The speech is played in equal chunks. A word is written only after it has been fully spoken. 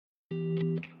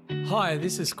Hi,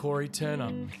 this is Corey Turner,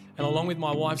 and along with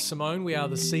my wife Simone, we are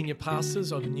the senior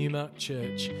pastors of Numa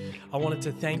Church. I wanted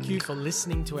to thank you for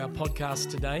listening to our podcast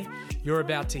today. You're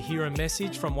about to hear a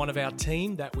message from one of our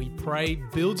team that we pray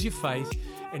builds your faith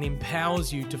and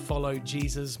empowers you to follow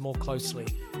Jesus more closely.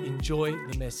 Enjoy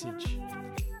the message.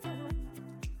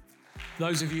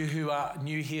 Those of you who are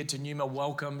new here to Numa,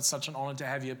 welcome. It's such an honor to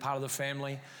have you part of the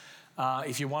family.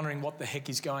 If you're wondering what the heck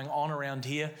is going on around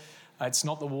here, it's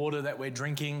not the water that we're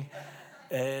drinking.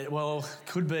 Well,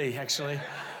 could be actually.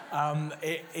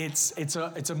 It's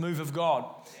a move of God,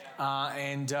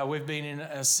 and we've been in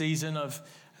a season of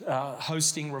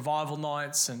hosting revival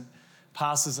nights and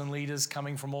pastors and leaders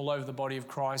coming from all over the body of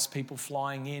Christ. People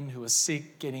flying in who are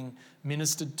sick, getting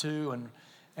ministered to,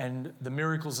 and the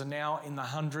miracles are now in the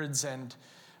hundreds. And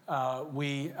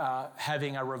we are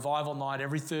having a revival night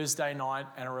every Thursday night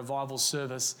and a revival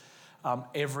service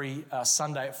every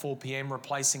Sunday at 4 p.m,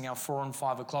 replacing our 4 and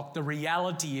 5 o'clock. The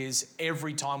reality is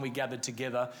every time we gather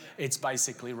together, it's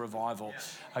basically revival.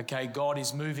 Okay, God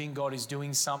is moving, God is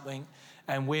doing something,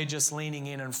 and we're just leaning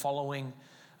in and following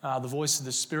the voice of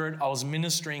the Spirit. I was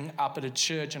ministering up at a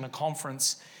church and a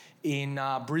conference in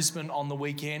Brisbane on the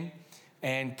weekend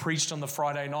and preached on the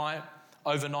Friday night.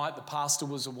 Overnight, the pastor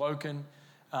was awoken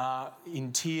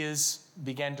in tears,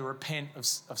 began to repent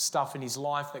of stuff in his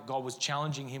life that God was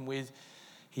challenging him with.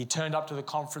 He turned up to the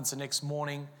conference the next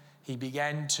morning. He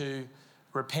began to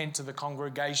repent to the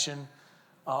congregation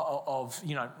of,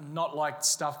 not like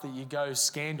stuff that you go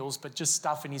scandals, but just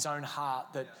stuff in his own heart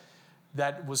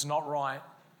that was not right.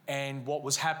 And what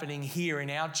was happening here in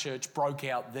our church broke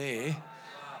out there.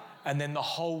 And then the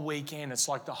whole weekend, it's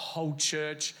like the whole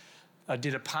church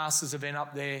did a pastor's event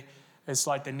up there. It's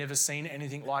like they've never seen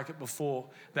anything like it before.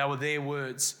 They were their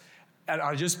words. And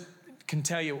I just can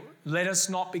tell you, let us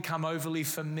not become overly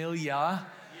familiar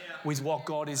with what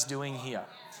God is doing here.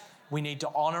 We need to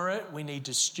honor it. We need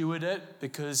to steward it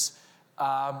because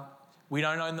we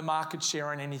don't own the market share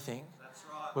on anything. That's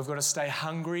right. We've got to stay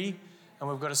hungry and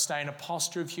we've got to stay in a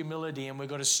posture of humility and we've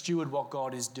got to steward what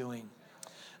God is doing.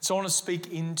 So I want to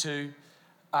speak into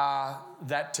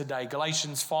that today.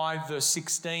 Galatians 5 verse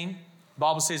 16. The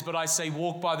Bible says, "But I say,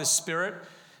 walk by the Spirit,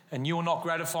 and you will not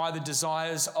gratify the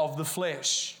desires of the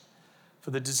flesh.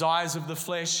 For the desires of the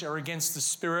flesh are against the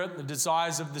Spirit. The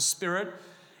desires of the Spirit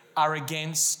are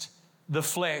against the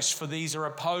flesh. For these are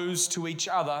opposed to each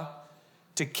other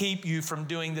to keep you from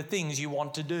doing the things you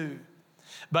want to do.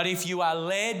 But if you are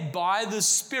led by the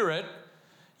Spirit,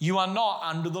 you are not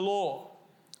under the law.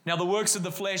 Now the works of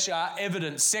the flesh are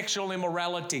evident: sexual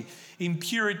immorality,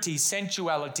 impurity,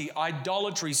 sensuality,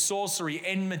 idolatry, sorcery,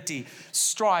 enmity,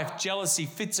 strife, jealousy,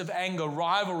 fits of anger,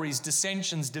 rivalries,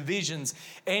 dissensions, divisions,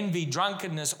 envy,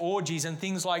 drunkenness, orgies, and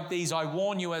things like these. I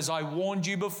warn you, as I warned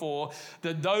you before,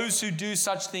 that those who do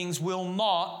such things will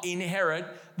not inherit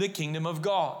the kingdom of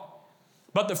God.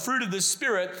 But the fruit of the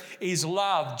Spirit is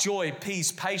love, joy,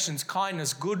 peace, patience,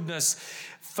 kindness, goodness,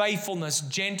 faithfulness,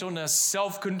 gentleness,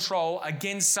 self-control.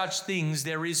 Against such things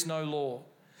there is no law.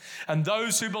 And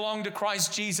those who belong to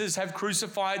Christ Jesus have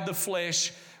crucified the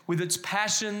flesh with its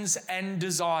passions and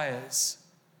desires.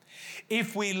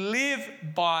 If we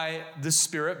live by the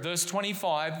Spirit," verse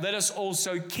 25, "let us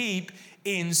also keep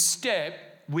in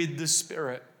step with the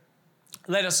Spirit.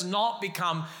 Let us not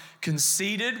become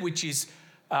conceited," which is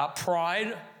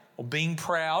pride or being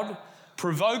proud,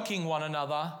 "provoking one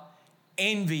another,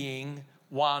 envying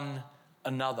one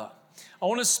another." I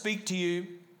want to speak to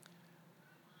you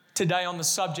today on the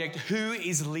subject, who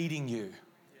is leading you?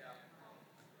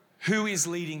 Who is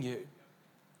leading you?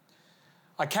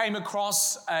 I came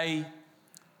across a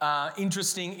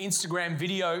interesting Instagram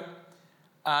video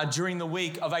during the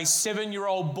week of a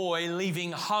 7-year-old boy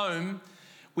leaving home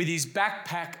with his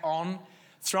backpack on,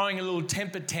 throwing a little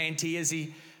temper tantrum as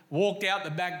he walked out the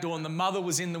back door, and the mother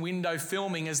was in the window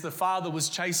filming as the father was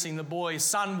chasing the boy.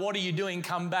 "Son, what are you doing?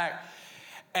 Come back."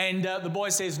 And the boy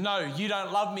says, "No, you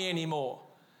don't love me anymore."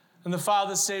 And the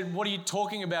father said, "What are you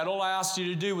talking about? All I asked you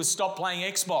to do was stop playing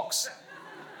Xbox."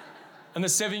 And the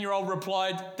 7-year-old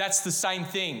replied, "That's the same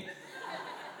thing."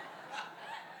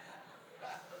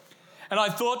 And I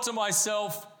thought to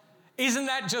myself, isn't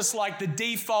that just like the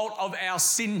default of our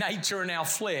sin nature and our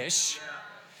flesh?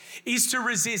 Is to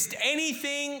resist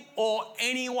anything or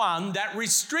anyone that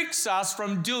restricts us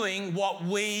from doing what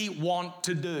we want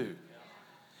to do.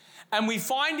 And we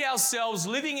find ourselves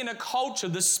living in a culture,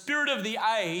 the spirit of the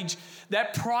age,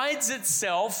 that prides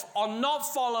itself on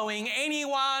not following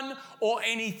anyone or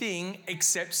anything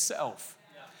except self.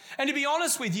 And to be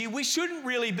honest with you, we shouldn't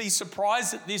really be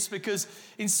surprised at this, because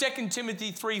in 2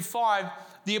 Timothy 3:5,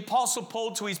 the Apostle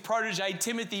Paul to his protege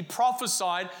Timothy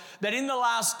prophesied that in the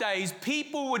last days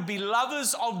people would be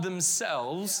lovers of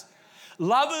themselves,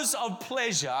 lovers of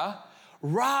pleasure,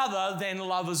 rather than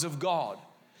lovers of God.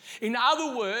 In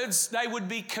other words, they would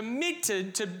be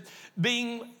committed to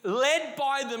being led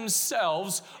by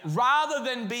themselves rather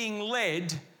than being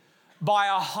led by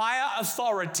a higher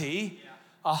authority,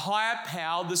 a higher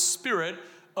power, the Spirit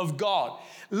of God.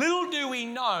 Little do we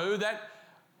know that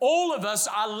all of us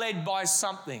are led by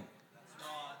something.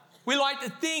 We like to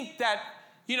think that,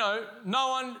 no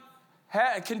one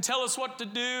can tell us what to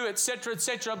do,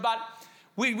 etc., but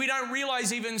we don't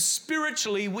realize even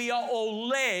spiritually we are all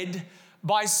led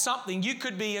by something. You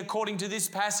could be, according to this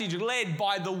passage, led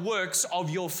by the works of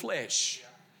your flesh.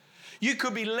 You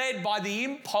could be led by the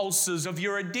impulses of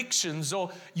your addictions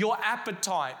or your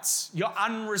appetites. Your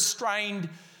unrestrained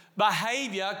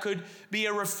behavior could be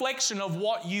a reflection of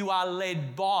what you are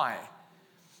led by.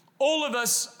 All of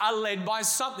us are led by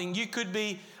something. You could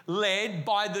be led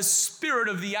by the spirit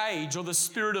of the age or the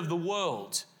spirit of the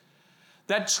world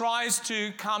that tries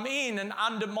to come in and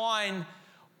undermine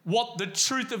what the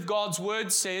truth of God's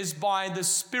word says, by the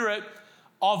spirit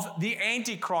of the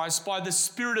Antichrist, by the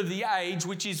spirit of the age,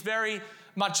 which is very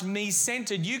much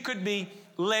me-centered. You could be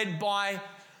led by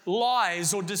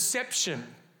lies or deception.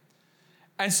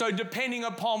 And so depending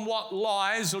upon what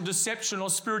lies or deception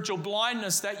or spiritual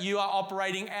blindness that you are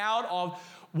operating out of,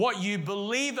 what you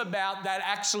believe about that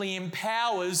actually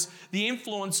empowers the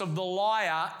influence of the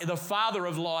liar, the father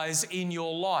of lies, in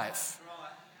your life.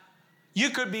 You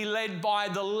could be led by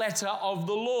the letter of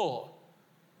the law,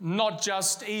 not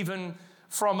just even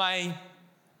from a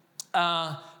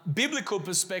biblical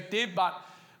perspective, but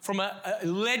from a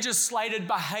legislated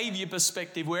behavior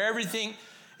perspective, where everything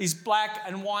is black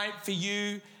and white for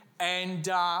you, and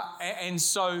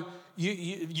so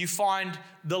you find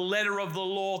the letter of the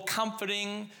law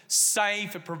comforting,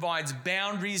 safe. It provides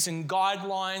boundaries and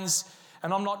guidelines.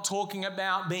 And I'm not talking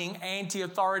about being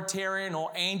anti-authoritarian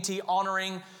or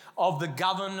anti-honoring of the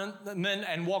government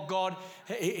and what God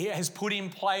has put in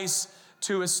place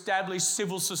to establish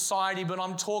civil society, but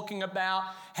I'm talking about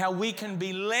how we can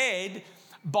be led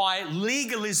by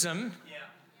legalism.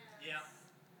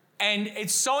 And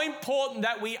it's so important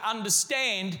that we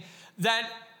understand that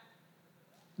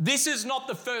this is not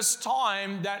the first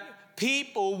time that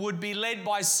people would be led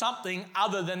by something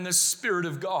other than the Spirit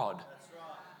of God. That's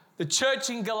right. The church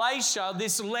in Galatia,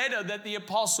 this letter that the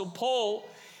Apostle Paul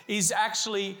is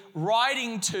actually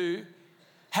writing to,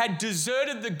 had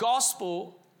deserted the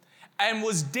gospel and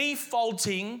was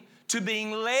defaulting to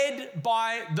being led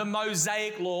by the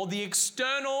Mosaic law, the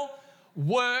external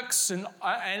works and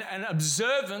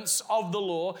observance of the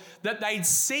law, that they'd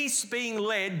cease being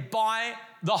led by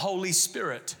the Holy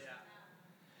Spirit. Yeah.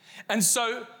 And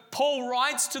so Paul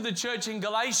writes to the church in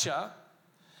Galatia,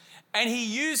 and he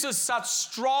uses such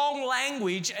strong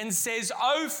language and says,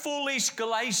 "O foolish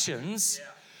Galatians,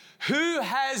 who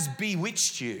has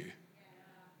bewitched you?"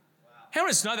 How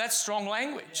many of us know that's strong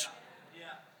language?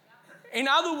 In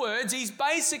other words, he's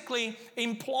basically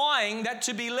implying that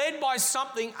to be led by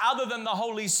something other than the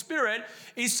Holy Spirit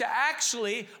is to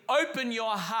actually open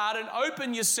your heart and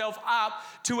open yourself up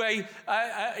to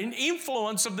an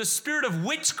influence of the spirit of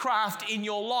witchcraft in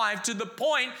your life, to the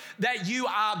point that you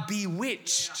are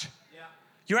bewitched.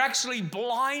 You're actually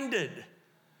blinded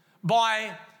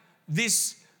by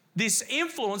this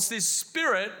influence, this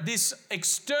spirit, this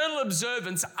external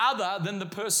observance other than the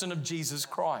person of Jesus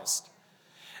Christ.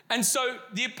 And so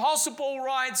the Apostle Paul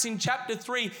writes in chapter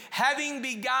 3, having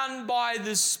begun by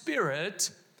the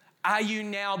Spirit, are you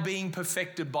now being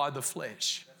perfected by the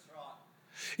flesh? That's right.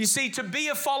 You see, to be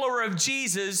a follower of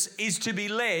Jesus is to be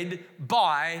led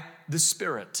by the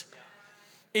Spirit.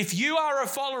 If you are a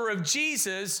follower of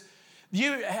Jesus,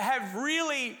 you have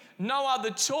really no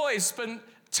other choice but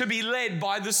to be led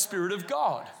by the Spirit of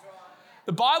God.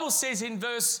 The Bible says in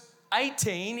verse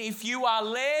 18, if you are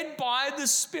led by the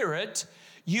Spirit,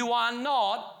 you are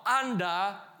not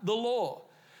under the law.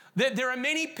 There are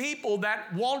many people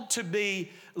that want to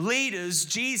be leaders.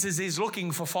 Jesus is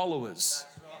looking for followers.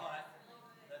 That's right.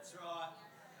 That's right.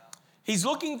 He's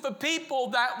looking for people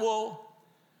that will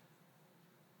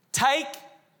take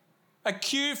a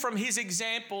cue from his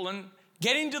example and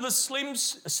get into the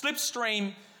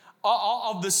slipstream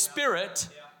of the Spirit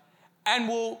and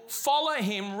will follow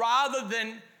him rather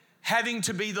than having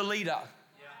to be the leader.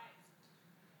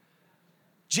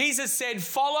 Jesus said,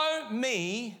 "Follow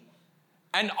me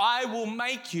and I will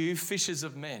make you fishers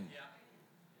of men."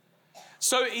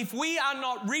 So if we are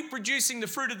not reproducing the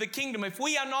fruit of the kingdom, if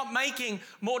we are not making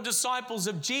more disciples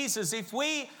of Jesus, if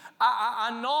we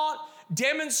are not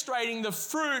demonstrating the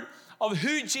fruit of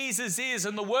who Jesus is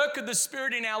and the work of the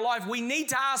Spirit in our life, we need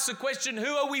to ask the question,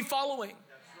 who are we following?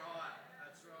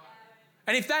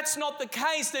 And if that's not the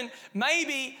case, then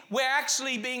maybe we're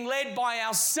actually being led by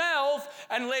ourselves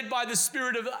and led by the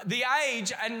spirit of the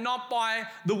age and not by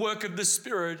the work of the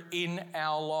Spirit in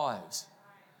our lives.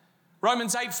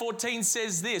 Romans 8:14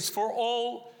 says this, for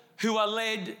all who are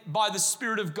led by the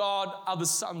Spirit of God are the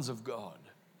sons of God.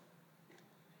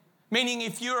 Meaning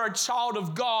if you're a child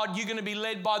of God, you're going to be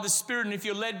led by the Spirit. And if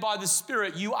you're led by the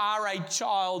Spirit, you are a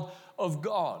child of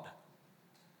God.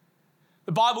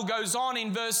 The Bible goes on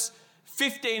in verse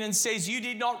 15 and says, you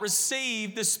did not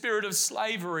receive the spirit of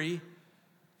slavery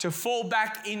to fall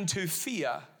back into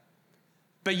fear,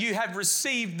 but you have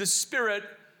received the spirit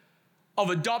of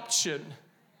adoption,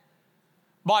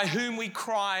 by whom we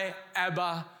cry,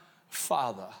 Abba,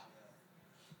 Father.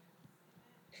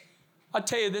 I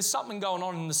tell you, there's something going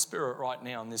on in the Spirit right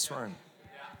now in this room.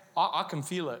 I can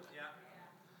feel it.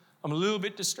 I'm a little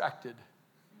bit distracted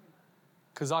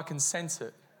because I can sense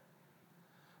it.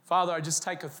 Father, I just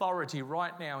take authority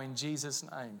right now in Jesus'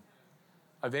 name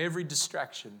of every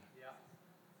distraction.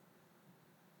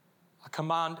 I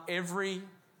command every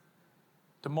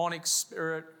demonic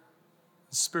spirit,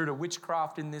 the spirit of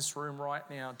witchcraft in this room right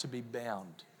now to be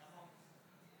bound.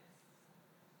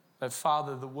 That,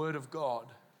 Father, the word of God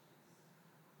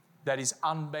that is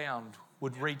unbound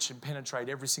would reach and penetrate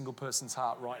every single person's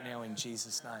heart right now in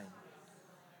Jesus' name.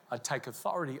 I take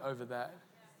authority over that.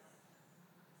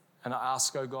 And I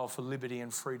ask, oh God, for liberty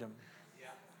and freedom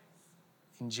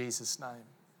in Jesus' name.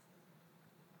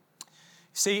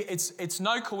 See, it's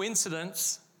no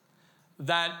coincidence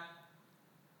that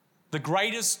the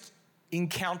greatest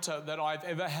encounter that I've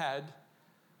ever had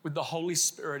with the Holy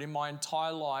Spirit in my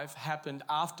entire life happened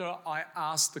after I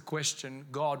asked the question,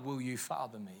 God, will you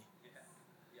father me?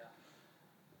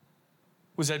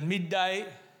 It was at midday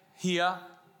here.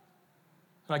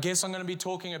 And I guess I'm going to be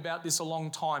talking about this a long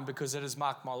time because it has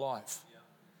marked my life.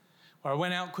 Where I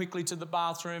went out quickly to the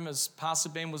bathroom as Pastor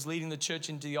Ben was leading the church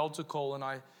into the altar call. And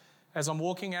as I'm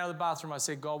walking out of the bathroom, I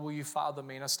said, God, will you father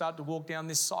me? And I started to walk down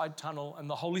this side tunnel and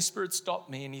the Holy Spirit stopped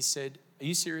me and he said, are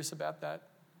you serious about that?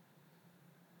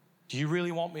 Do you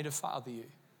really want me to father you?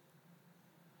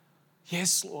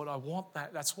 Yes, Lord, I want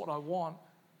that. That's what I want.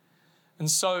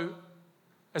 And so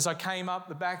as I came up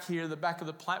the back here, the back of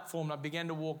the platform, I began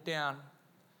to walk down.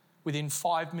 Within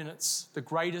 5 minutes, the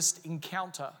greatest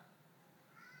encounter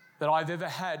that I've ever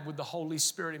had with the Holy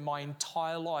Spirit in my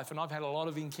entire life, and I've had a lot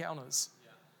of encounters,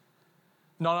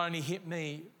 not only hit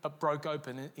me, but broke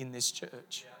open in this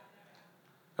church.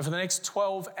 And for the next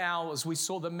 12 hours, we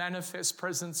saw the manifest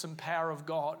presence and power of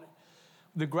God,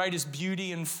 the greatest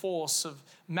beauty and force of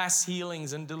mass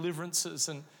healings and deliverances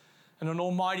and an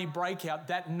almighty breakout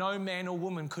that no man or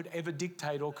woman could ever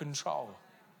dictate or control.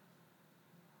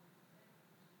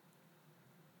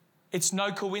 It's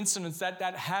no coincidence that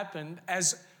that happened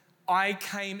as I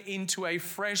came into a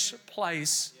fresh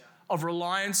place of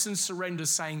reliance and surrender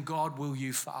saying, God, will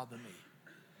you father me?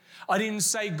 I didn't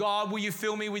say, God, will you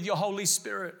fill me with your Holy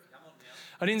Spirit?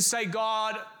 I didn't say,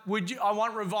 God, I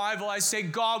want revival. I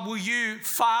said, God, will you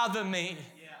father me?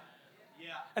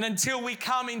 And until we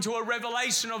come into a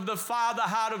revelation of the Father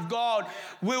heart of God,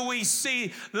 will we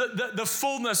see the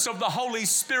fullness of the Holy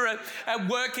Spirit at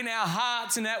work in our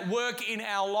hearts and at work in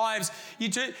our lives.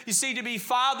 You see, to be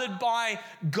fathered by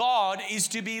God is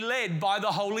to be led by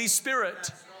the Holy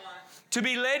Spirit. To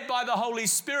be led by the Holy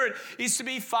Spirit is to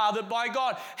be fathered by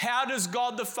God. How does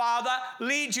God the Father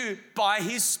lead you? By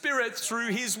His Spirit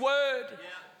through His Word.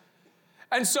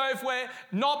 And so if we're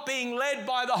not being led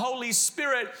by the Holy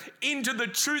Spirit into the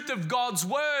truth of God's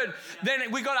Word,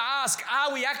 then we've got to ask,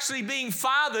 are we actually being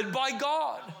fathered by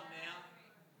God?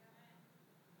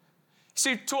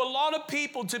 See, to a lot of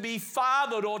people, to be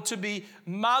fathered or to be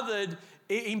mothered,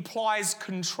 it implies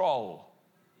control.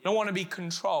 I don't want to be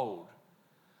controlled.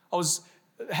 I was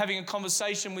having a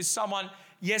conversation with someone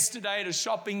yesterday at a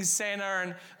shopping center,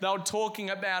 and they were talking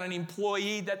about an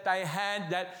employee that they had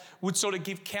that would sort of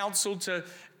give counsel to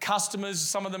customers,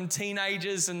 some of them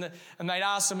teenagers, and they'd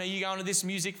ask them, are you going to this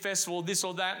music festival, this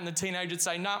or that? And the teenager would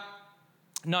say, no,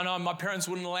 my parents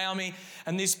wouldn't allow me.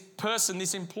 And this person,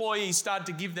 this employee, started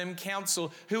to give them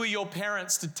counsel. Who are your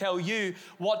parents to tell you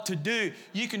what to do?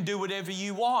 You can do whatever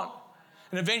you want.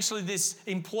 And eventually this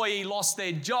employee lost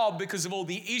their job because of all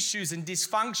the issues and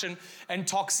dysfunction and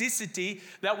toxicity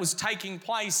that was taking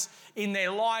place in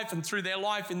their life and through their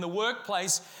life in the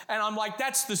workplace. And I'm like,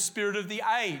 that's the spirit of the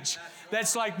age.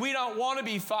 That's like, we don't want to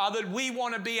be fathered. We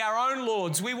want to be our own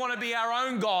lords. We want to be our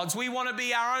own gods. We want to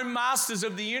be our own masters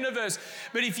of the universe.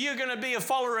 But if you're going to be a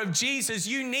follower of Jesus,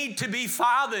 you need to be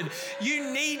fathered.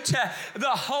 You need the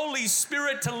Holy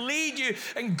Spirit to lead you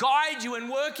and guide you and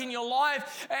work in your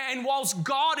life. And whilst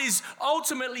God is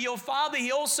ultimately your Father,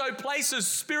 He also places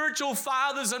spiritual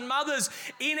fathers and mothers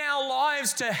in our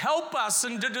lives to help us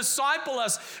and to disciple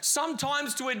us,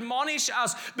 sometimes to admonish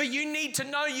us. But you need to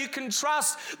know you can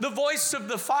trust the voice of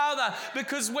the Father,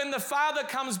 because when the Father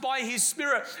comes by His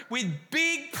Spirit with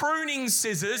big pruning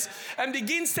scissors and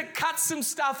begins to cut some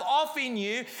stuff off in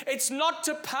you, it's not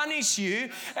to punish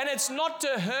you and it's not to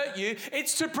hurt you,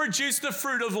 it's to produce the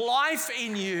fruit of life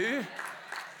in you.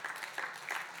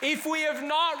 If we have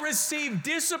not received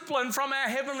discipline from our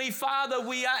Heavenly Father,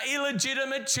 we are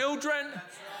illegitimate children.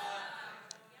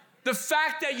 The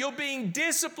fact that you're being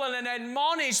disciplined and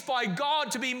admonished by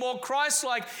God to be more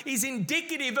Christ-like is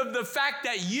indicative of the fact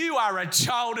that you are a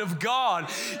child of God.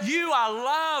 You are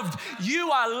loved. You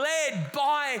are led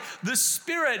by the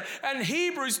Spirit. And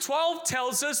Hebrews 12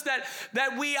 tells us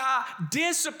that we are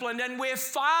disciplined and we're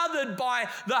fathered by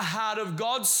the heart of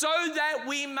God so that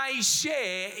we may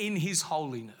share in His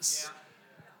holiness. Yeah.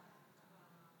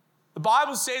 The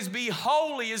Bible says, be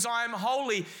holy as I am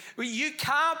holy. You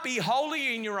can't be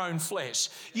holy in your own flesh.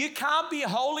 You can't be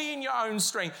holy in your own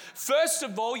strength. First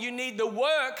of all, you need the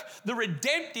work, the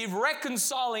redemptive,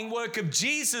 reconciling work of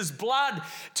Jesus' blood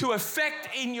to effect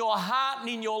in your heart and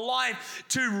in your life,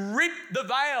 to rip the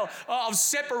veil of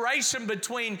separation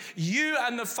between you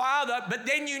and the Father. But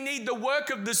then you need the work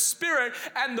of the Spirit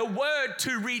and the Word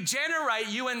to regenerate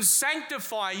you and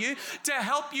sanctify you, to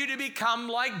help you to become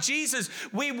like Jesus.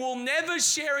 We will never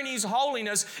share in His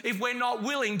holiness if we're not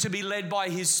willing to be led by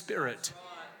His Spirit.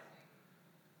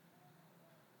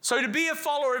 So to be a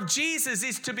follower of Jesus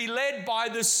is to be led by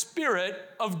the Spirit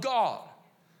of God.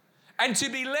 And to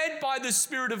be led by the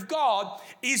Spirit of God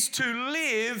is to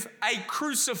live a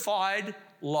crucified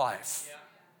life. Yeah.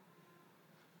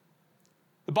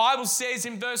 The Bible says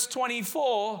in verse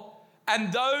 24,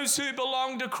 and those who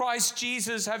belong to Christ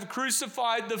Jesus have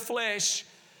crucified the flesh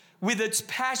with its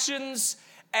passions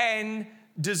and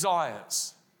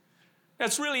desires. Now,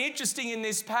 it's really interesting in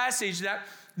this passage that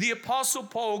the Apostle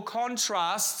Paul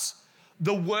contrasts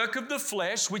the work of the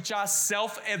flesh, which are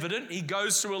self-evident. He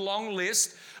goes through a long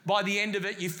list. By the end of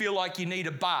it, you feel like you need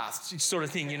a bath, sort of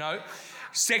thing, you know.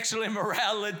 Sexual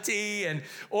immorality and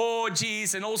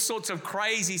orgies and all sorts of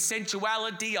crazy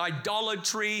sensuality,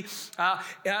 idolatry,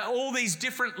 all these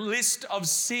different lists of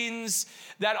sins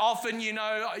that often, you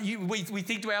know, we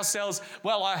think to ourselves,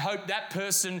 well, I hope that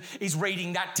person is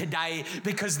reading that today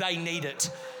because they need it.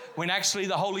 When actually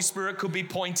the Holy Spirit could be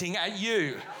pointing at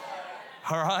you.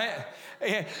 All right?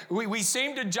 Yeah, we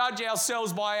seem to judge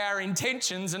ourselves by our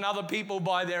intentions and other people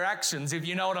by their actions, if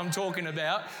you know what I'm talking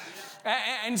about.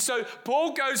 And so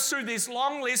Paul goes through this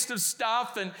long list of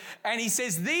stuff and he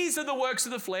says, these are the works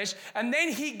of the flesh. And then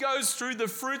he goes through the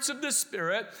fruits of the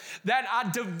Spirit that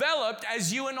are developed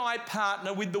as you and I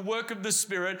partner with the work of the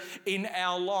Spirit in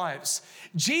our lives.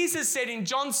 Jesus said in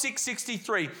John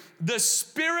 6:63, the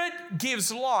Spirit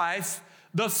gives life,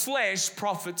 the flesh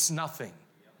profits nothing.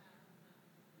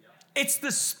 It's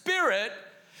the Spirit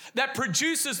that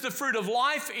produces the fruit of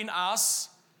life in us.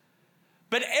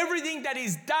 But everything that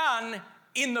is done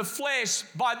in the flesh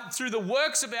through the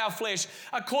works of our flesh,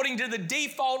 according to the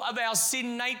default of our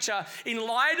sin nature, in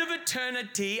light of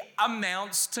eternity,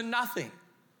 amounts to nothing.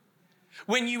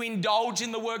 When you indulge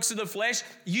in the works of the flesh,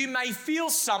 you may feel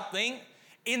something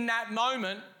in that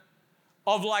moment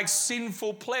of like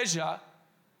sinful pleasure,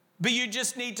 but you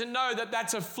just need to know that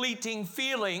that's a fleeting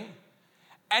feeling.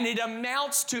 And it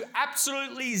amounts to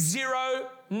absolutely zero,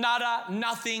 nada,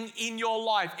 nothing in your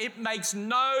life. It makes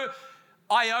no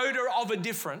iota of a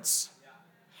difference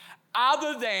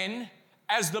other than,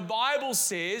 as the Bible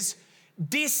says,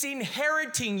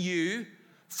 disinheriting you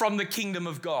from the kingdom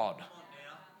of God.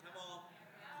 Come on.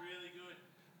 Really good.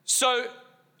 So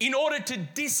in order to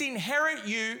disinherit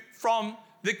you from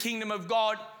the kingdom of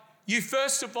God, you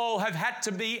first of all have had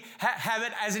to have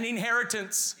it as an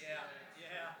inheritance. Yeah.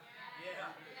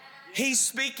 He's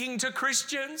speaking to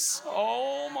Christians.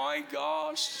 Oh my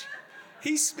gosh.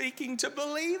 He's speaking to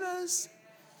believers.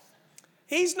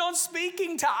 He's not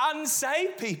speaking to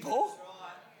unsaved people.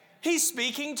 He's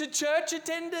speaking to church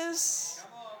attenders.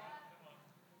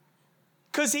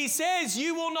 Because he says,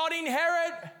 you will not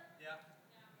inherit.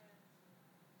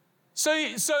 So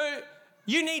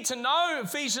You need to know,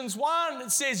 Ephesians 1,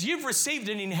 it says you've received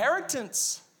an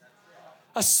inheritance.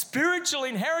 A spiritual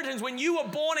inheritance. When you were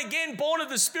born again, born of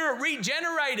the Spirit,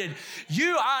 regenerated,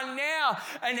 you are now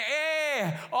an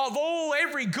heir of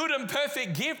every good and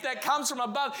perfect gift that comes from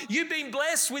above. You've been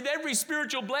blessed with every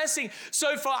spiritual blessing.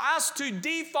 So for us to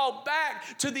default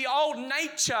back to the old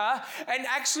nature and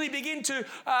actually begin to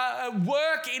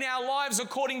work in our lives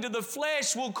according to the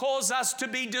flesh will cause us to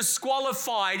be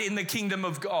disqualified in the kingdom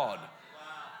of God.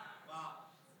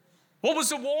 What was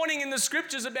the warning in the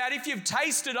scriptures about if you've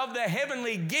tasted of the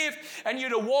heavenly gift and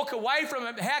you're to walk away from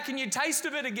it, how can you taste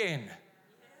of it again?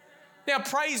 Now,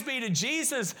 praise be to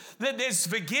Jesus that there's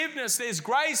forgiveness, there's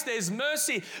grace, there's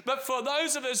mercy. But for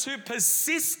those of us who are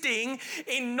persisting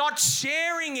in not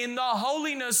sharing in the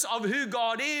holiness of who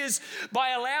God is, by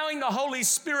allowing the Holy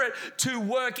Spirit to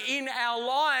work in our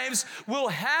lives, we'll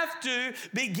have to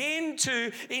begin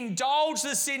to indulge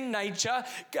the sin nature,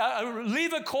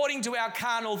 live according to our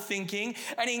carnal thinking,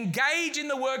 and engage in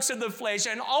the works of the flesh,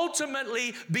 and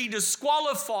ultimately be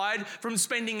disqualified from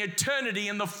spending eternity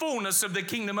in the fullness of the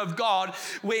kingdom of God,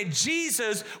 where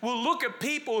Jesus will look at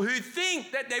people who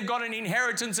think that they've got an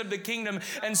inheritance of the kingdom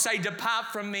and say, "Depart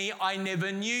from me, I never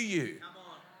knew you." Come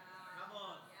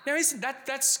on. Now, isn't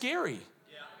that's scary?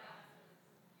 Yeah.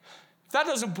 If that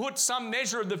doesn't put some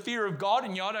measure of the fear of God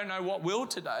in you, I don't know what will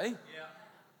today. Yeah.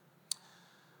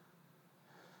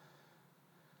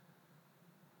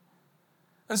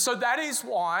 And so that is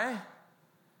why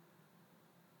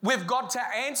we've got to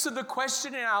answer the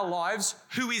question in our lives,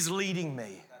 who is leading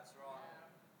me?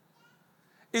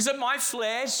 Is it my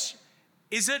flesh?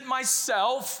 Is it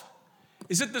myself?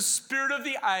 Is it the spirit of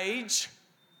the age?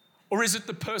 Or is it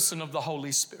the person of the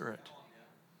Holy Spirit?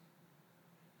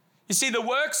 You see, the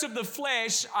works of the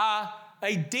flesh are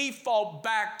a default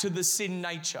back to the sin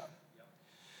nature.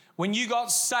 When you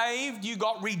got saved, you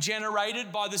got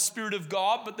regenerated by the Spirit of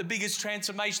God, but the biggest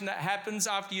transformation that happens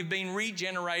after you've been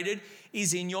regenerated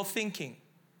is in your thinking.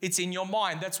 It's in your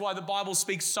mind. That's why the Bible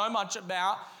speaks so much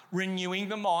about renewing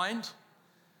the mind.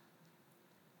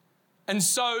 And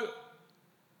so,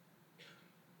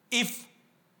 if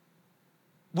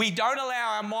we don't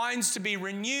allow our minds to be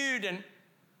renewed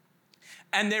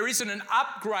and there isn't an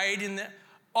upgrade in the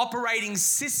operating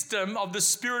system of the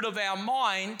spirit of our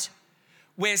mind,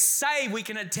 we're saved, we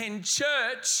can attend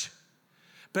church,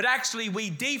 but actually we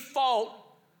default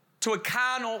to a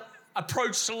carnal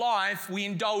approach to life. We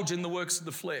indulge in the works of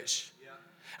the flesh.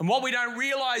 And what we don't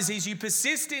realize is you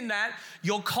persist in that,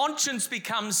 your conscience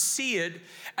becomes seared,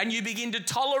 and you begin to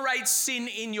tolerate sin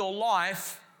in your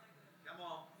life,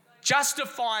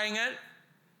 justifying it,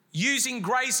 using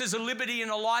grace as a liberty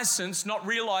and a license, not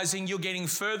realizing you're getting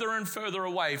further and further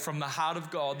away from the heart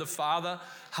of God, the Father,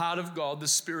 heart of God, the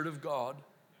Spirit of God.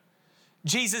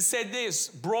 Jesus said this,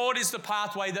 broad is the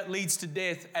pathway that leads to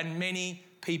death, and many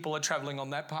people are traveling on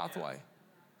that pathway.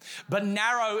 But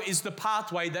narrow is the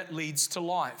pathway that leads to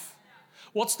life.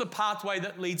 What's the pathway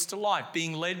that leads to life?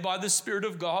 Being led by the Spirit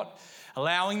of God,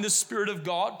 allowing the Spirit of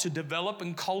God to develop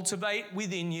and cultivate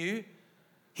within you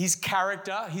His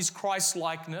character, His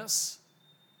Christ-likeness.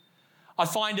 I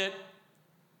find it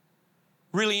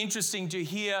really interesting to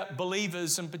hear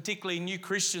believers, and particularly new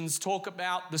Christians, talk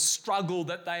about the struggle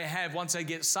that they have once they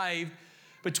get saved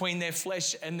between their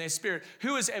flesh and their spirit.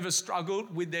 Who has ever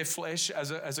struggled with their flesh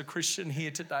as a Christian here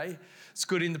today? It's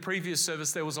good, in the previous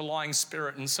service there was a lying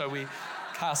spirit, and so we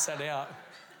cast that out.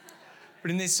 But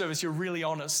in this service you're really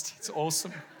honest. It's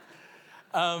awesome.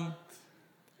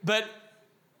 But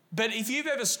if you've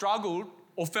ever struggled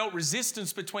or felt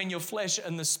resistance between your flesh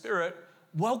and the spirit,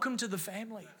 welcome to the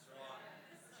family.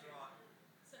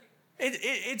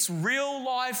 It's real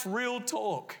life, real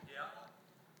talk.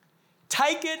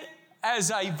 Take it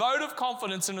as a vote of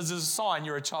confidence and as a sign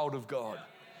you're a child of God.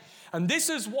 And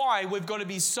this is why we've got to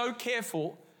be so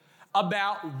careful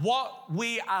about what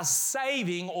we are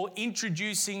saving or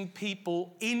introducing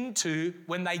people into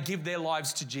when they give their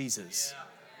lives to Jesus.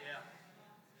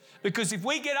 Because if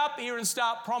we get up here and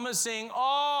start promising,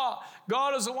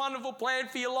 God has a wonderful plan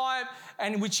for your life,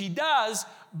 and which He does,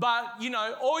 but,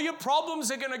 all your problems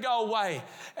are going to go away.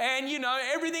 And,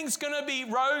 everything's going to be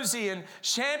rosy and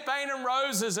champagne and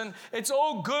roses, and it's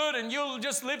all good, and you'll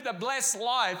just live the blessed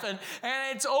life, and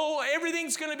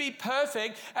everything's going to be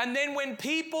perfect. And then when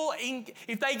people,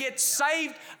 if they get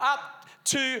saved up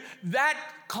to that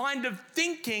kind of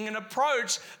thinking and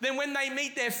approach, then when they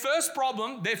meet their first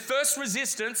problem, their first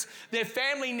resistance, their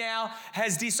family now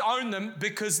has disowned them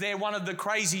because they're one of the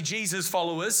crazy Jesus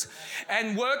followers,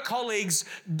 and work colleagues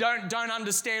don't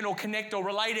understand or connect or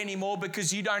relate anymore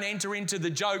because you don't enter into the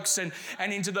jokes and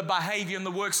into the behavior and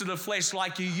the works of the flesh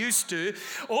like you used to.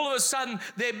 All of a sudden,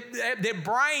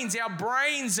 our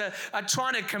brains are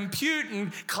trying to compute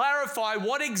and clarify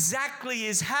what exactly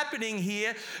is happening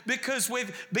here, because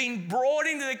we've been brought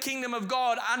into the kingdom of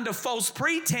God under false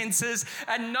pretenses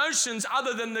and notions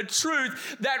other than the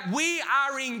truth that we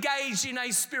are engaged in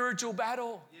a spiritual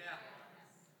battle. Yeah.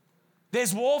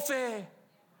 There's warfare.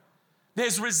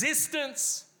 There's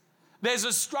resistance. There's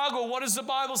a struggle. What does the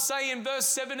Bible say in verse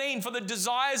 17? For the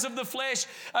desires of the flesh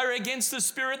are against the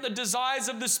spirit. The desires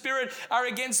of the spirit are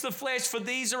against the flesh. For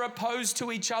these are opposed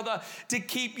to each other to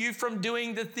keep you from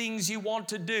doing the things you want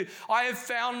to do. I have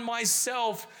found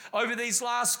myself over these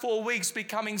last 4 weeks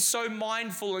becoming so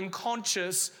mindful and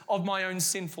conscious of my own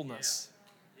sinfulness.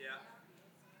 Yeah.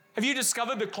 Have you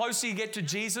discovered the closer you get to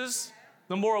Jesus,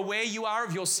 the more aware you are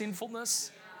of your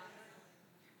sinfulness?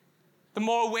 The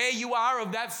more aware you are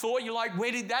of that thought, you're like,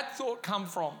 where did that thought come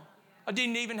from? I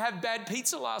didn't even have bad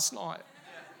pizza last night.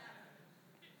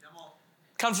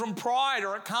 It comes from pride,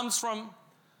 or it comes from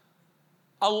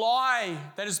a lie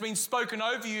that has been spoken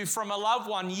over you from a loved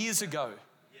one years ago.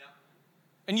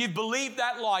 And you've believed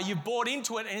that lie, you've bought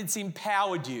into it, and it's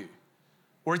empowered you.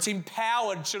 Or it's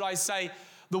empowered, should I say,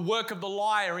 the work of the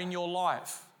liar in your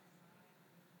life.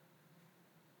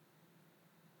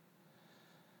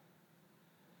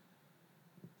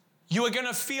 You are going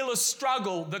to feel a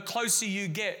struggle the closer you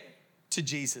get to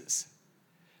Jesus,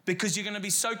 because you're going to be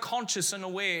so conscious and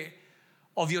aware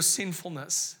of your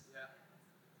sinfulness. Yeah.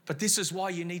 But this is why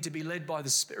you need to be led by the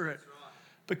Spirit,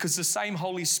 because the same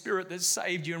Holy Spirit that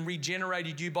saved you and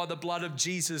regenerated you by the blood of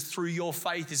Jesus through your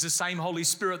faith is the same Holy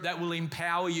Spirit that will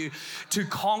empower you to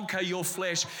conquer your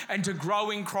flesh and to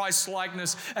grow in Christ's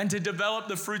likeness and to develop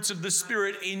the fruits of the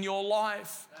Spirit in your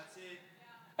life.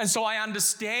 And so I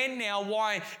understand now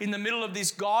why in the middle of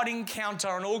this God encounter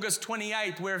on August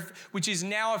 28th, which is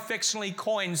now affectionately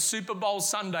coined Super Bowl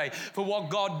Sunday for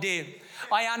what God did,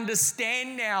 I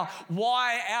understand now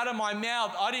why out of my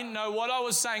mouth, I didn't know what I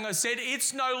was saying. I said,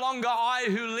 it's no longer I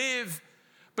who live,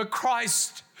 but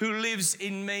Christ who lives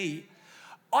in me.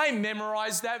 I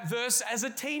memorized that verse as a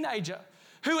teenager.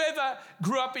 Whoever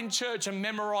grew up in church and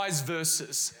memorized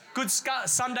verses, good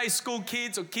Sunday school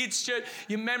kids or kids church,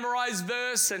 you memorize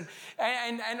verse, and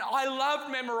I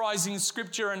loved memorizing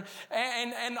scripture, and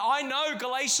I know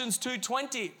Galatians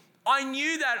 2:20. I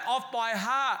knew that off by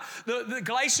heart. The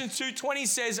Galatians 2:20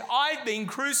 says, I've been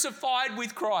crucified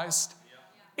with Christ.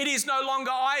 It is no longer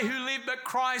I who live, but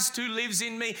Christ who lives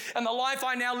in me. And the life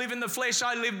I now live in the flesh,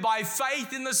 I live by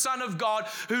faith in the Son of God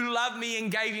who loved me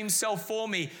and gave himself for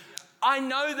me. I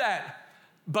know that,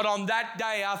 but on that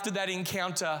day after that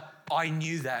encounter, I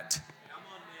knew that.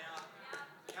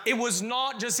 It was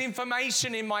not just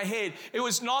information in my head. It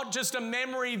was not just a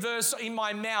memory verse in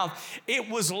my mouth. It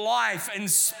was life and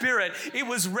spirit. It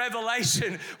was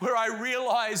revelation where I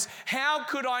realized, how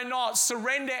could I not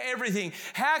surrender everything?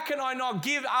 How can I not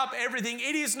give up everything?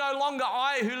 It is no longer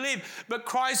I who live, but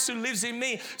Christ who lives in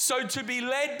me. So to be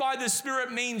led by the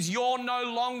Spirit means you're no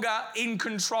longer in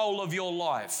control of your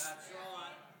life.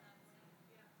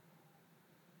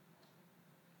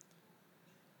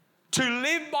 To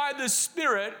live by the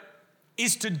Spirit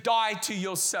is to die to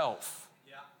yourself.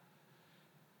 Yeah.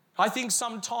 I think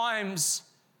sometimes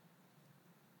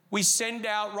we send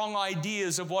out wrong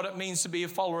ideas of what it means to be a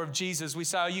follower of Jesus. We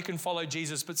say, oh, you can follow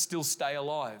Jesus but still stay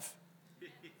alive.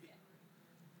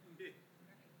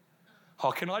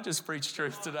 Oh, can I just preach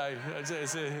truth today?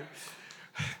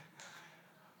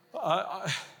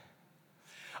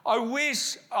 I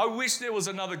wish there was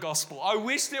another gospel. I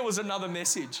wish there was another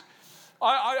message.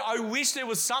 I wish there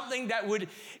was something that would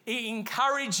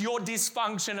encourage your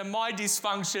dysfunction and my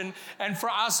dysfunction and for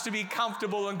us to be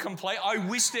comfortable and complete. I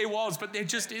wish there was, but there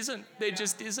just isn't. There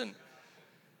just isn't.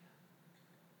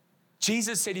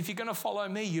 Jesus said, if you're going to follow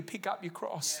me, you pick up your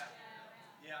cross.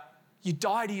 Yeah. You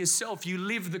die to yourself. You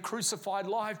live the crucified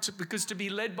life because to be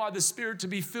led by the Spirit, to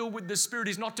be filled with the Spirit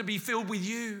is not to be filled with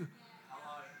you.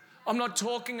 I'm not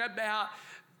talking about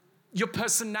your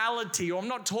personality, or I'm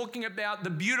not talking about the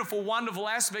beautiful, wonderful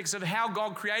aspects of how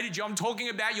God created you. I'm talking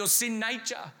about your sin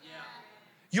nature,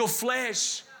 your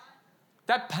flesh,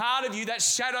 that part of you, that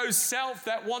shadow self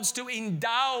that wants to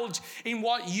indulge in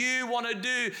what you want to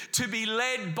do. To be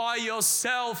led by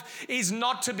yourself is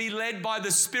not to be led by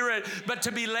the Spirit, but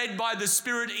to be led by the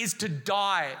Spirit is to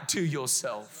die to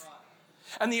yourself.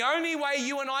 And the only way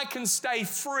you and I can stay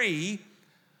free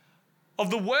of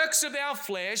the works of our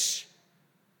flesh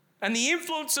and the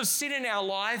influence of sin in our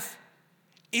life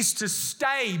is to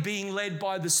stay being led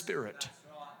by the Spirit.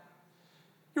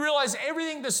 You realize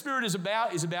everything the Spirit is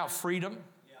about freedom.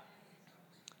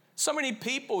 So many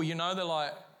people, they're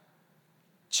like,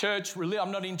 church,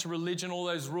 I'm not into religion, all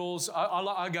those rules.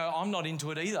 I go, I'm not into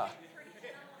it either.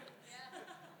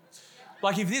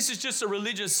 Like if this is just a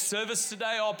religious service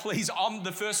today, oh please, I'm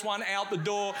the first one out the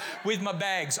door with my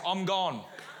bags. I'm gone.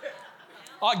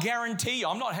 I guarantee you,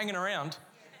 I'm not hanging around.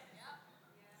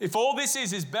 If all this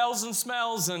is bells and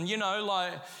smells and,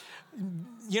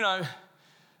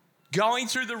 going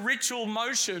through the ritual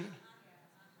motion,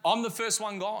 I'm the first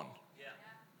one gone.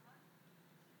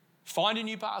 Find a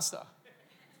new pastor.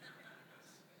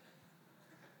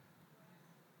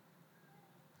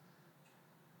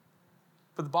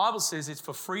 But the Bible says it's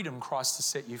for freedom Christ has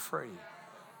set you free.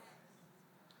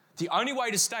 The only way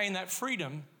to stay in that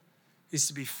freedom is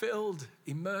to be filled,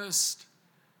 immersed,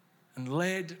 and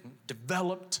led, and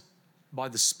developed by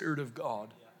the Spirit of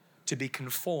God to be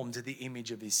conformed to the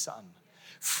image of His Son.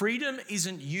 Freedom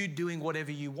isn't you doing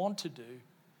whatever you want to do.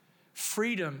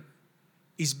 Freedom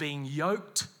is being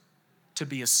yoked to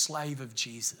be a slave of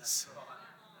Jesus.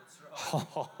 That's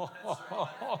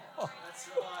right. That's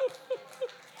right.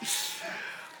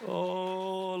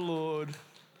 Oh, Lord.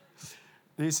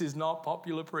 This is not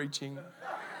popular preaching.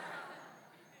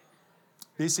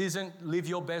 This isn't live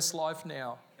your best life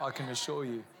now, I can assure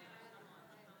you.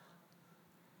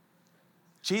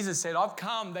 Jesus said, I've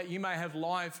come that you may have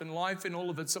life and life in all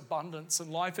of its abundance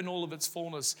and life in all of its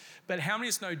fullness. But how many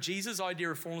of us know Jesus' idea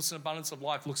of fullness and abundance of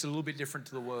life looks a little bit different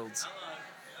to the world's?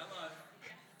 Hello.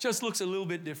 Just looks a little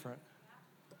bit different.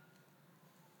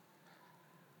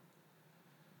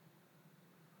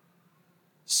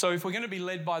 So if we're going to be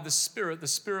led by the Spirit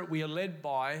we are led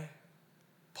by,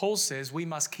 Paul says we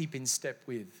must keep in step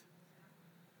with.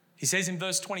 He says in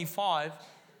verse 25,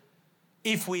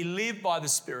 if we live by the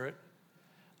Spirit,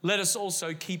 let us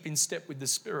also keep in step with the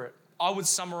Spirit. I would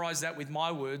summarize that with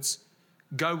my words,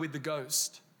 go with the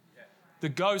ghost. The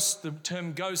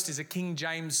term ghost is a King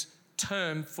James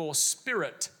term for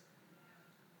spirit.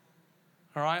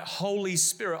 All right, Holy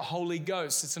Spirit, Holy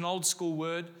Ghost. It's an old school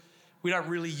word. We don't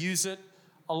really use it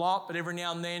a lot, but every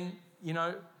now and then,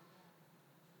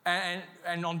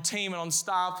 and on team and on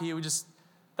staff here,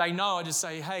 they know, I just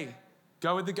say, hey,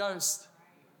 go with the ghost.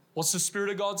 What's the Spirit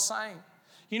of God saying?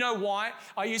 You know why?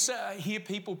 I used to hear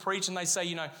people preach and they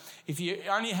say, if you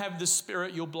only have the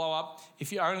Spirit, you'll blow up.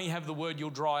 If you only have the Word, you'll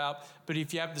dry up. But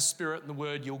if you have the Spirit and the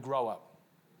Word, you'll grow up.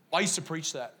 I used to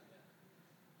preach that.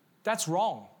 That's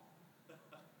wrong.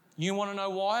 You want to know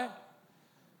why?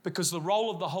 Because the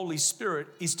role of the Holy Spirit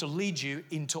is to lead you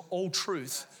into all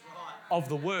truth of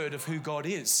the Word of who God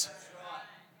is.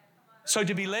 So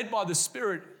to be led by the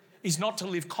Spirit is not to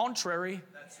live contrary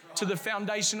to the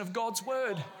foundation of God's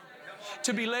Word.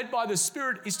 To be led by the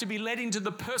Spirit is to be led into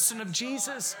the person of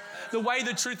Jesus, the way,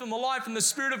 the truth, and the life. And the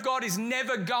Spirit of God is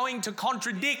never going to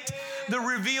contradict the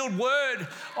revealed Word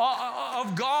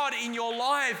of God in your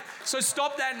life. So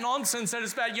stop that nonsense that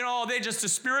it's about, they're just a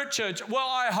Spirit church. Well,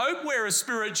 I hope we're a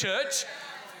Spirit church,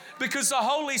 because the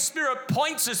Holy Spirit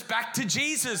points us back to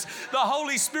Jesus. The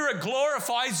Holy Spirit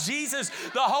glorifies Jesus.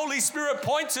 The Holy Spirit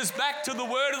points us back to the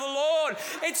word of the Lord.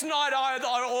 It's not either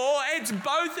or, it's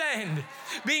both end.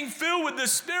 Being filled with the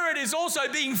Spirit is also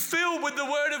being filled with the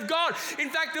word of God.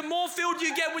 In fact, the more filled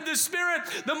you get with the Spirit,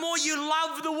 the more you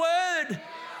love the word.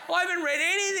 I haven't read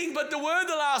anything but the word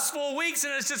the last 4 weeks,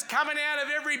 and it's just coming out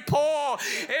of every pore,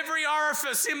 every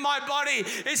orifice in my body.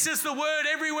 It's just the word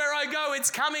everywhere I go. It's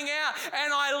coming out,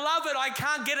 and I love it. I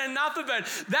can't get enough of it.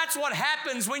 That's what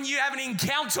happens when you have an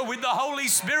encounter with the Holy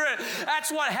Spirit.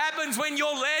 That's what happens when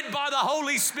you're led by the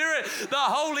Holy Spirit. The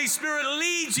Holy Spirit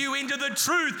leads you into the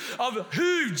truth of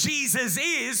who Jesus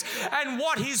is and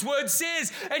what His word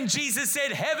says. And Jesus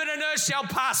said, heaven and earth shall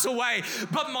pass away,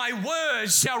 but my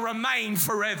words shall remain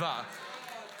forever.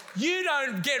 You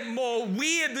don't get more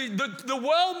weird. The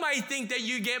world may think that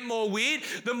you get more weird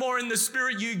the more in the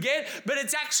Spirit you get, but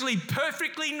it's actually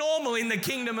perfectly normal in the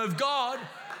kingdom of God.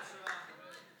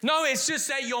 No, it's just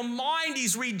that your mind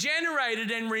is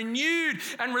regenerated and renewed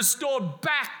and restored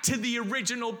back to the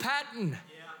original pattern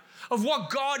of what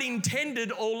God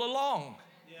intended all along.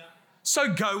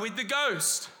 So go with the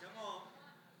ghost.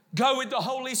 Go with the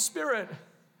Holy Spirit.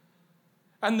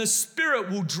 And the Spirit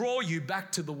will draw you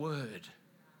back to the Word.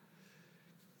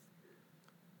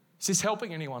 Is this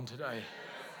helping anyone today?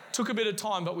 Took a bit of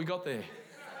time, but we got there.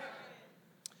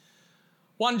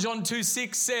 1 John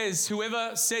 2:6 says,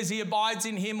 whoever says he abides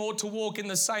in Him ought to walk in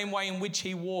the same way in which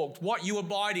He walked. What you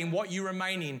abide in, what you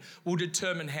remain in, will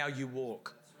determine how you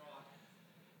walk.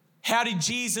 How did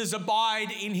Jesus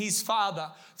abide in his Father?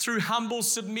 Through humble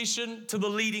submission to the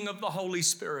leading of the Holy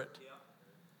Spirit.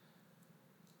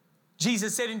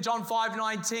 Jesus said in John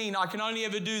 5:19, I can only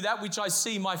ever do that which I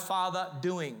see my Father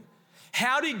doing.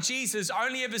 How did Jesus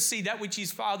only ever see that which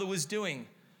his Father was doing?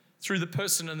 Through the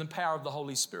person and the power of the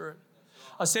Holy Spirit.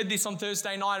 I said this on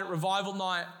Thursday night at Revival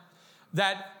Night,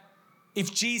 that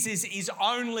if Jesus is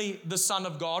only the Son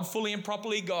of God, fully and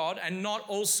properly God, and not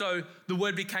also the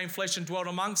Word became flesh and dwelt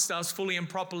amongst us, fully and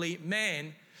properly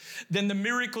man, then the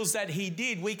miracles that he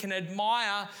did, we can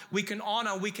admire, we can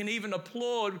honor, we can even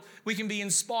applaud, we can be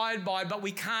inspired by, but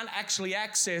we can't actually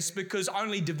access because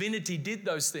only divinity did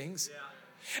those things. Yeah.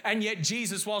 And yet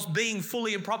Jesus, whilst being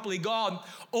fully and properly God,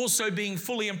 also being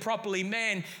fully and properly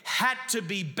man, had to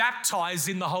be baptized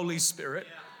in the Holy Spirit.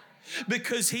 Yeah.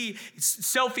 Because he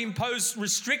self-imposed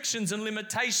restrictions and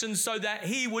limitations so that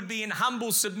he would be in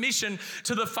humble submission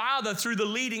to the Father through the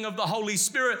leading of the Holy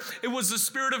Spirit. It was the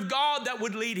Spirit of God that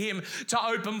would lead him to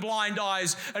open blind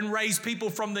eyes and raise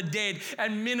people from the dead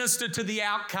and minister to the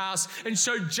outcast and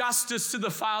show justice to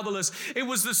the fatherless. It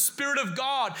was the Spirit of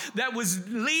God that was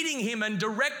leading him and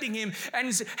directing him.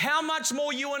 And how much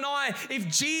more you and I, if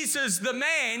Jesus, the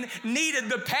man, needed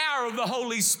the power of the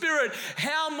Holy Spirit,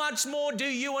 how much more do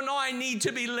you and I need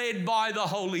to be led by the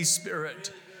Holy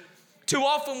Spirit? Too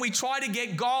often we try to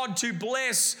get God to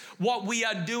bless what we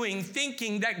are doing,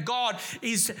 thinking that God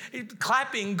is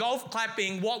golf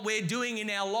clapping what we're doing in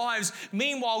our lives.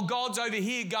 Meanwhile, God's over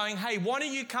here going, hey, why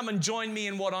don't you come and join me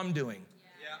in what I'm doing?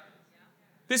 Yeah.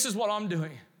 This is what I'm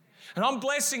doing. And I'm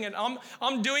blessing it.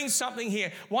 I'm doing something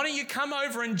here. Why don't you come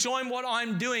over and join what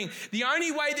I'm doing? The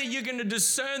only way that you're going to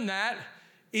discern that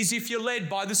is if you're led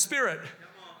by the Spirit.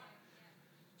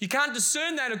 You can't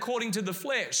discern that according to the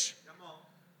flesh.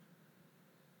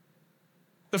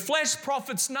 The flesh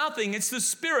profits nothing. It's the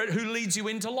Spirit who leads you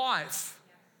into life.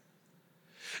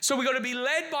 So we've got to be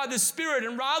led by the Spirit.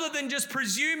 And rather than just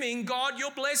presuming, God, you're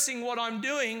blessing what I'm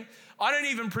doing, I don't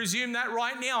even presume that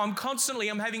right now.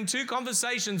 I'm having two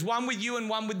conversations, one with you and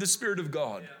one with the Spirit of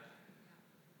God.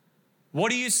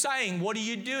 What are you saying? What are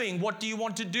you doing? What do you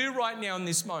want to do right now in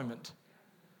this moment?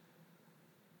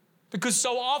 Because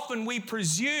so often we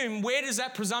presume. Where does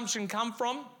that presumption come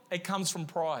from? It comes from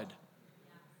pride.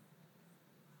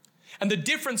 And the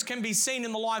difference can be seen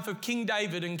in the life of King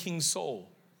David and King Saul.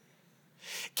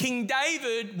 King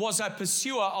David was a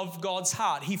pursuer of God's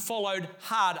heart. He followed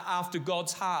hard after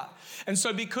God's heart. And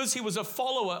so because he was a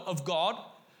follower of God,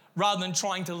 rather than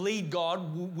trying to lead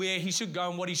God where he should go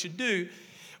and what he should do,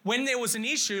 when there was an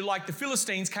issue like the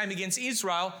Philistines came against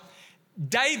Israel,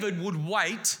 David would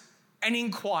wait and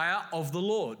inquire of the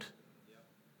Lord.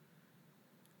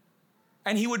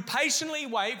 And he would patiently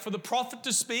wait for the prophet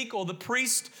to speak or the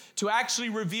priest to actually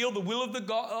reveal the will of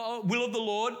the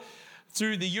Lord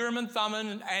through the Urim and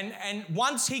Thummim. And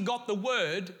once he got the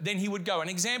word, then he would go. An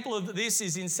example of this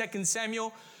is in 2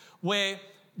 Samuel, where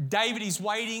David is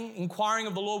waiting, inquiring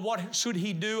of the Lord, what should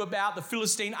he do about the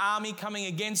Philistine army coming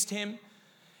against him?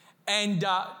 And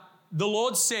the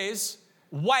Lord says,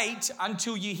 wait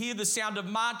until you hear the sound of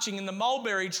marching in the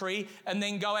mulberry tree and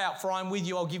then go out, for I am with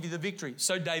you, I'll give you the victory.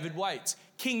 So David waits.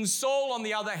 King Saul, on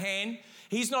the other hand,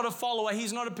 he's not a follower,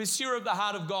 he's not a pursuer of the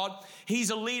heart of God. He's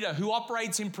a leader who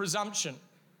operates in presumption.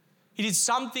 He did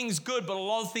some things good, but a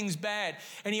lot of things bad.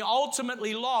 And he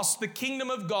ultimately lost the kingdom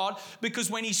of God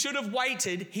because when he should have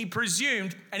waited, he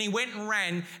presumed and he went and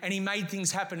ran and he made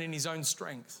things happen in his own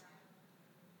strength.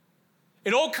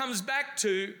 It all comes back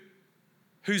to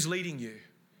who's leading you.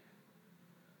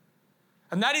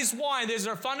 And that is why there's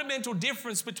a fundamental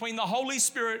difference between the Holy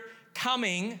Spirit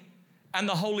coming and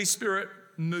the Holy Spirit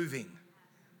moving.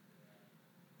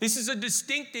 This is a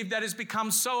distinctive that has become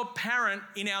so apparent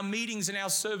in our meetings and our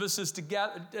services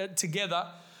together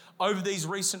over these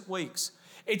recent weeks.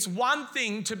 It's one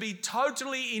thing to be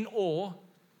totally in awe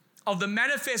of the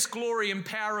manifest glory and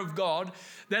power of God,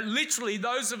 that literally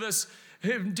those of us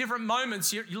who in different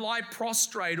moments you lie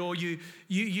prostrate or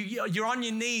you're on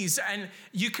your knees and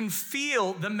you can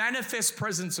feel the manifest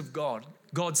presence of God.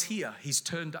 God's here. He's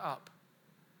turned up.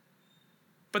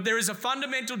 But there is a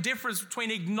fundamental difference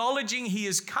between acknowledging He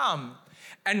has come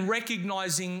and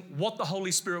recognizing what the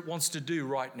Holy Spirit wants to do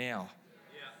right now.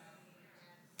 Yeah.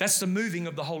 That's the moving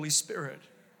of the Holy Spirit.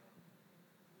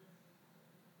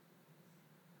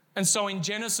 And so in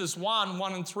Genesis 1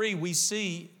 and 3, we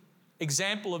see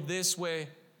example of this where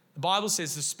the Bible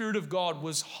says the Spirit of God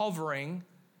was hovering,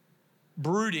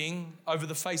 brooding over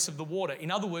the face of the water. In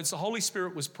other words, the Holy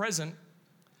Spirit was present,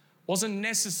 wasn't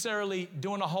necessarily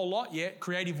doing a whole lot yet,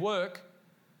 creative work,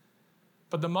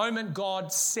 but the moment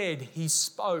God said, He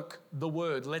spoke the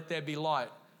word, let there be light,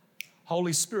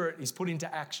 Holy Spirit is put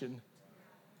into action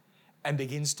and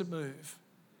begins to move.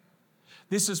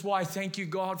 This is why, thank you,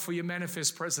 God, for your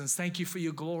manifest presence. Thank you for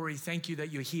your glory. Thank you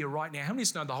that you're here right now. How many of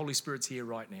you know the Holy Spirit's here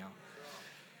right now?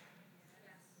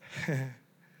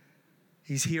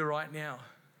 He's here right now.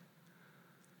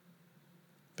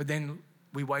 But then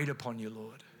we wait upon you,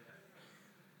 Lord.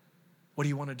 What do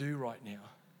you want to do right now?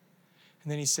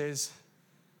 And then he says,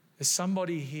 there's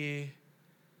somebody here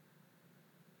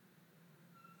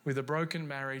with a broken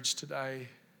marriage today.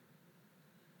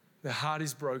 Their heart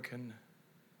is broken,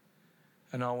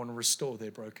 and I want to restore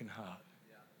their broken heart.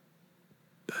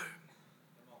 Boom.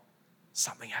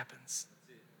 Something happens.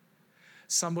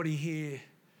 Somebody here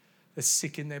that's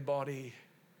sick in their body.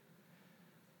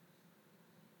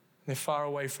 They're far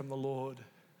away from the Lord,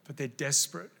 but they're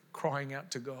desperate, crying out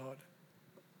to God.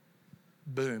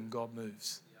 Boom, God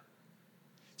moves.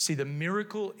 See, the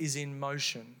miracle is in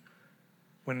motion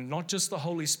when not just the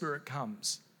Holy Spirit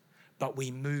comes, but we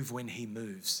move when he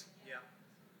moves.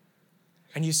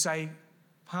 And you say,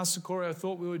 Pastor Corey, I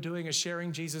thought we were doing a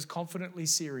Sharing Jesus Confidently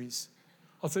series.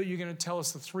 I thought you were going to tell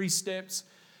us the 3 steps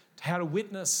to how to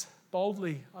witness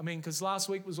boldly. I mean, because last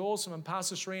week was awesome, and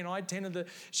Pastor Shree and I attended the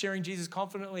Sharing Jesus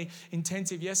Confidently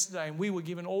intensive yesterday, and we were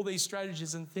given all these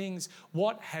strategies and things.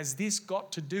 What has this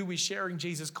got to do with sharing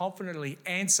Jesus confidently?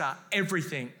 Answer: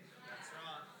 everything. That's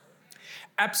right.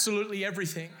 Absolutely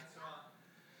everything.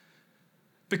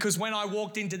 Because when I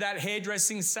walked into that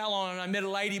hairdressing salon and I met a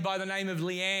lady by the name of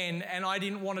Leanne, and I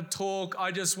didn't want to talk,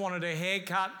 I just wanted a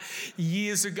haircut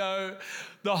years ago,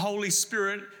 the Holy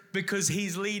Spirit, because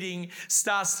he's leading,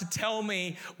 starts to tell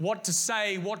me what to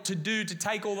say, what to do, to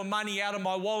take all the money out of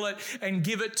my wallet and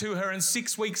give it to her. And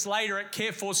 6 weeks later at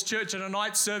Careforce Church at a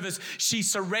night service, she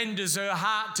surrenders her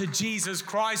heart to Jesus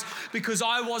Christ because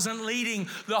I wasn't leading,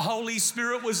 the Holy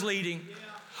Spirit was leading.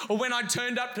 Or when I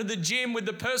turned up to the gym with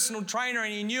the personal trainer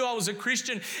and he knew I was a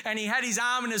Christian and he had his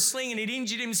arm in a sling and he'd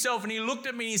injured himself and he looked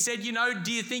at me and he said, you know,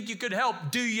 do you think you could help?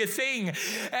 Do your thing.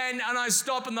 And I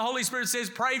stop and the Holy Spirit says,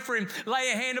 pray for him,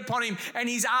 lay a hand upon him, and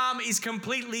his arm is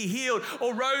completely healed.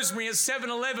 Or Rosemary at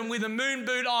 7-Eleven with a moon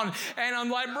boot on, and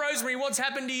I'm like, Rosemary, what's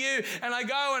happened to you? And I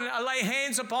go and I lay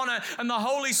hands upon her and the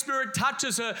Holy Spirit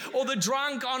touches her. Or the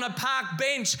drunk on a park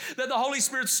bench, that the Holy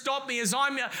Spirit stopped me as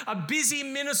I'm a busy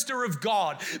minister of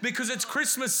God, because it's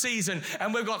Christmas season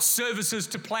and we've got services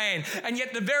to plan. And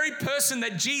yet the very person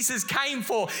that Jesus came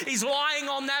for is lying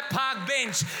on that park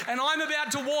bench, and I'm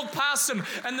about to walk past him,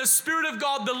 and the Spirit of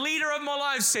God, the leader of my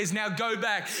life, says, now go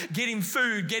back, get him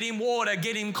food, get him water,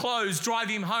 get him clothes, drive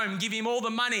him home, give him all the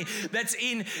money that's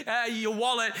in your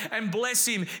wallet and bless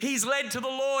him. He's led to the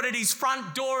Lord at his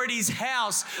front door, at his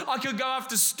house. I could go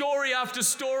after story after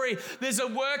story. There's a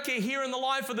worker here in the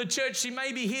life of the church, she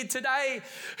may be here today,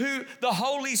 who the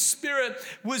Holy Spirit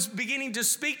was beginning to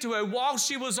speak to her while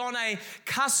she was on a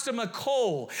customer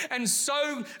call. And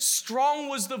so strong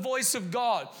was the voice of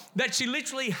God that she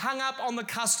literally hung up on the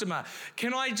customer.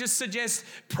 Can I just suggest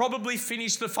probably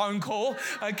finish the phone call,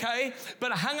 okay?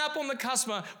 But hung up on the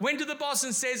customer, went to the boss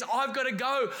and says, I've got to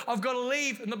go, I've got to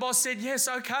leave. And the boss said, yes,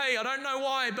 okay, I don't know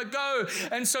why, but go.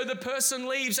 And so the person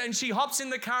leaves and she hops in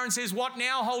the car and says, what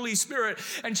now, Holy Spirit?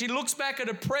 And she looks back at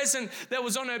a present that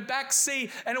was on her back seat,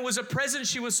 and it was a present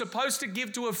she was supposed to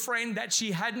give to a friend that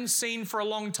she hadn't seen for a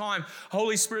long time.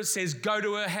 Holy Spirit says, go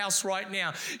to her house right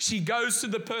now. She goes to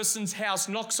the person's house,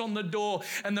 knocks on the door,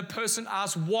 and the person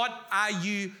asks, what are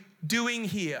you doing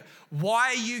here? Why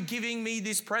are you giving me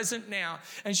this present now?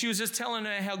 And she was just telling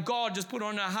her how God just put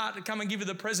on her heart to come and give her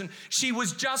the present. She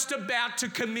was just about to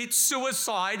commit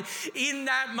suicide in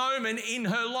that moment in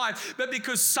her life. But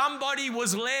because somebody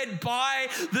was led by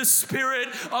the Spirit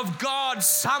of God,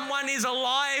 someone is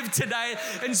alive today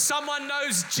and someone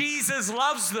knows Jesus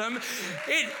loves them.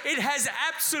 It has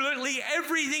absolutely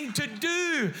everything to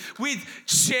do with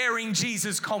sharing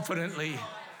Jesus confidently.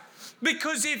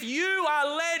 Because if you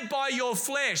are led by your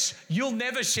flesh, you'll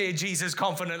never share Jesus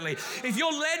confidently. If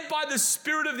you're led by the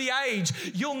spirit of the age,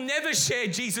 you'll never share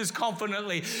Jesus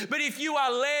confidently. But if you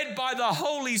are led by the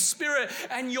Holy Spirit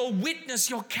and your witness,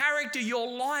 your character, your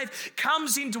life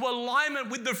comes into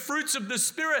alignment with the fruits of the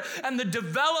Spirit and the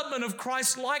development of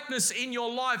Christ's likeness in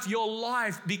your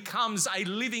life becomes a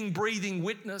living, breathing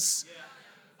witness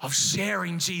of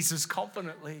sharing Jesus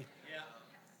confidently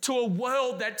to a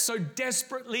world that so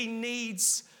desperately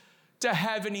needs to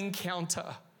have an encounter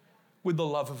with the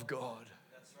love of God.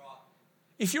 That's right.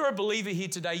 If you're a believer here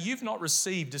today, you've not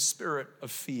received a spirit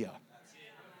of fear. That's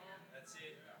it. That's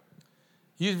it.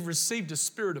 You've received a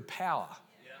spirit of power,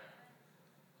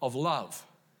 of love,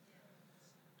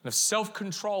 and of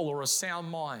self-control or a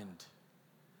sound mind.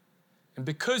 And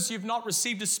because you've not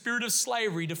received a spirit of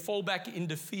slavery to fall back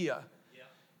into fear,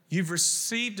 you've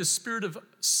received a spirit of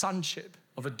sonship,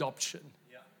 of adoption.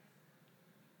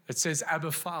 It says,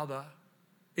 Abba, Father,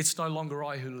 it's no longer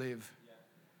I who live,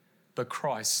 but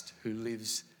Christ who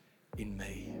lives in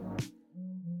me.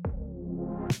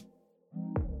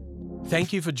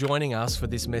 Thank you for joining us for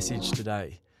this message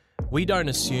today. We don't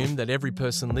assume that every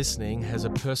person listening has a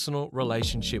personal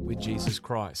relationship with Jesus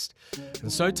Christ. And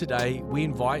so today, we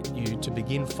invite you to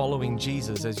begin following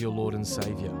Jesus as your Lord and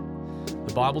Savior.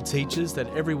 The Bible teaches that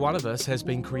every one of us has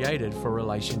been created for a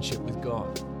relationship with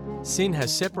God. Sin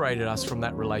has separated us from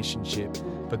that relationship,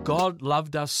 but God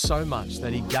loved us so much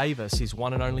that He gave us His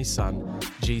one and only Son,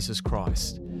 Jesus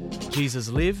Christ. Jesus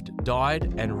lived,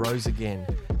 died, and rose again,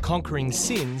 conquering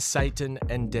sin, Satan,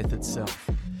 and death itself.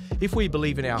 If we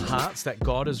believe in our hearts that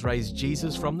God has raised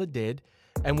Jesus from the dead,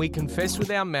 and we confess with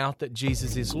our mouth that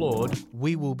Jesus is Lord,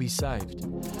 we will be saved.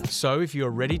 So if you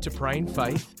are ready to pray in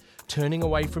faith, turning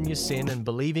away from your sin and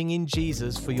believing in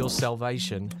Jesus for your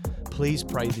salvation, please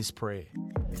pray this prayer.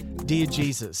 Dear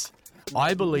Jesus,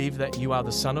 I believe that you are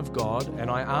the Son of God,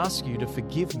 and I ask you to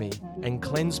forgive me and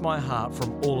cleanse my heart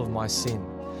from all of my sin.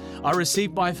 I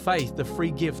receive by faith the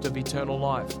free gift of eternal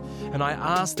life, and I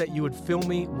ask that you would fill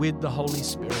me with the Holy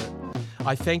Spirit.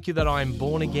 I thank you that I am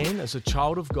born again as a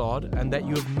child of God and that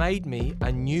you have made me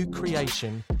a new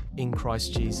creation in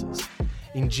Christ Jesus.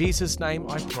 In Jesus' name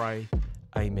I pray,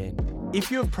 amen. If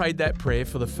you have prayed that prayer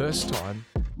for the first time,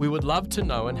 we would love to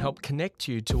know and help connect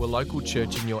you to a local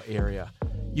church in your area.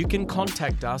 You can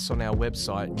contact us on our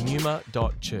website,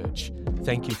 numa.church.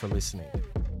 Thank you for listening.